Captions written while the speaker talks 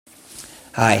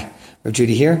Hi, Rav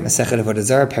Judy here, Masechet Avodah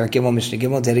Zarah, Perek Gimel, Mishnah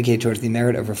Gimel, dedicated towards the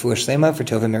merit of Refuah Shlema for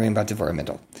Tova Miriam Bat Devorah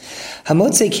Mindel.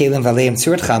 Hamotzei Kelim Valeim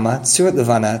Tzurat Chama, Tzurat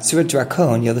Levana, Tzurat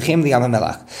Drakon, Yodechem Liyam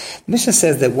HaMelach. The Mishnah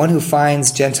says that one who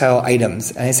finds Gentile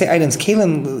items, and I say items,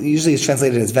 Kelim usually is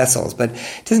translated as vessels, but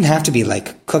it doesn't have to be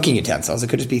like cooking utensils. It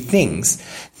could just be things,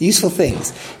 useful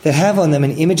things, that have on them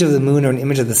an image of the moon or an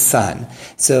image of the sun.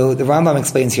 So the Rambam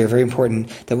explains here, very important,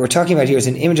 that what we're talking about here is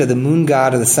an image of the moon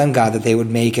god or the sun god that they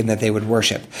would make and that they would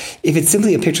worship. If it's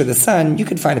simply a picture of the sun, you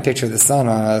could find a picture of the sun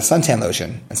on a suntan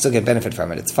lotion and still get benefit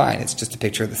from it. It's fine. It's just a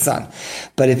picture of the sun.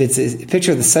 But if it's a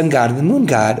picture of the sun god or the moon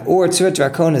god, or Tzurat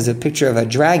Drakon is a picture of a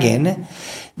dragon,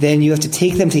 then you have to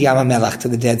take them to Yam HaMelach, to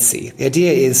the Dead Sea. The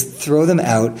idea is throw them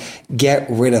out, get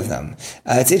rid of them.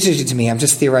 It's interesting to me, I'm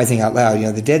just theorizing out loud.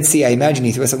 The Dead Sea, I imagine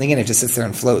you throw something in, it just sits there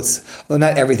and floats. Although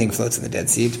not everything floats in the Dead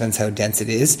Sea, it depends how dense it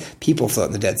is. People float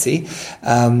in the Dead Sea.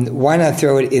 Why not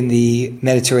throw it in the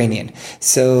Mediterranean?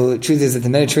 So the truth is that the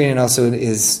Mediterranean also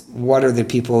is water that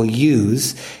people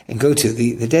use and go to.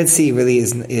 The Dead Sea really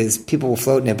is people will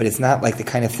float in it, but it's not like the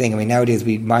kind of thing, nowadays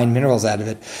we mine minerals out of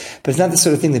it, but it's not the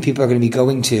sort of thing that people are going to be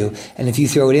going to, and if you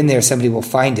throw it in there, somebody will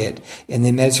find it. In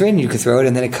the Mediterranean, you could throw it,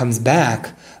 and then it comes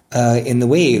back in the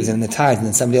waves and in the tides, and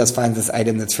then somebody else finds this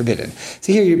item that's forbidden.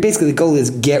 So here, basically, the goal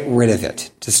is get rid of it.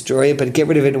 Destroy it, but get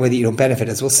rid of it in a way that you don't benefit,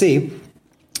 as we'll see.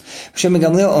 Shimon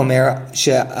Gamliel Omer,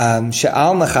 She'al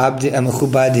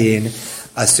Mechubadin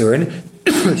Asurin,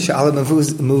 She'al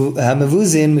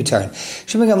Mavuzin Mutar.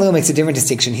 Shimon Gamliel makes a different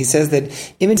distinction. He says that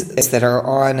images that are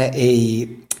on a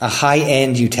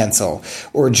high-end utensil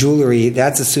or jewelry,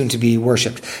 that's assumed to be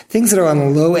worshipped. Things that are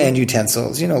on low-end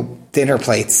utensils, dinner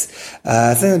plates,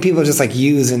 things that people just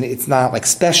use and it's not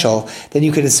special, then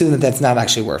you could assume that that's not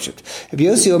actually worshipped. Rabbi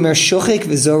Yossi Omer shochek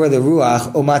v'zora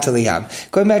leruach omat aliyam.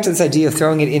 Going back to this idea of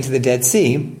throwing it into the Dead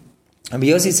Sea, Rabbi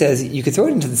Yossi says you could throw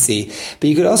it into the sea, but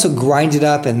you could also grind it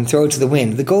up and throw it to the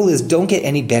wind. The goal is don't get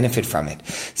any benefit from it.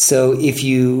 So if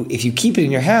you keep it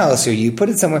in your house or you put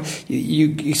it somewhere,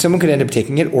 someone could end up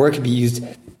taking it, or it could be used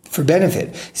for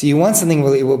benefit. So you want something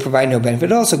where it will provide no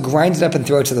benefit. Also, grind it up and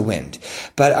throw it to the wind.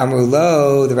 But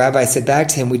Amrulo, the rabbi said back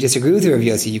to him, we disagree with Rabbi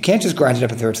Yossi. You can't just grind it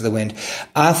up and throw it to the wind.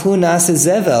 Afu nasa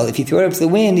zevel. If you throw it up to the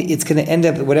wind, it's going to end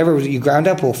up, whatever you ground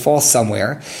up will fall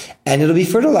somewhere, and it'll be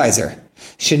fertilizer.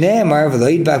 The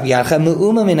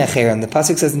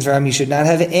pasuk says in Torah, you should not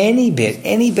have any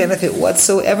benefit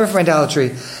whatsoever from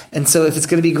idolatry. And so if it's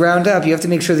going to be ground up, you have to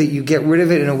make sure that you get rid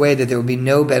of it in a way that there will be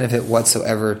no benefit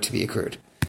whatsoever to be accrued.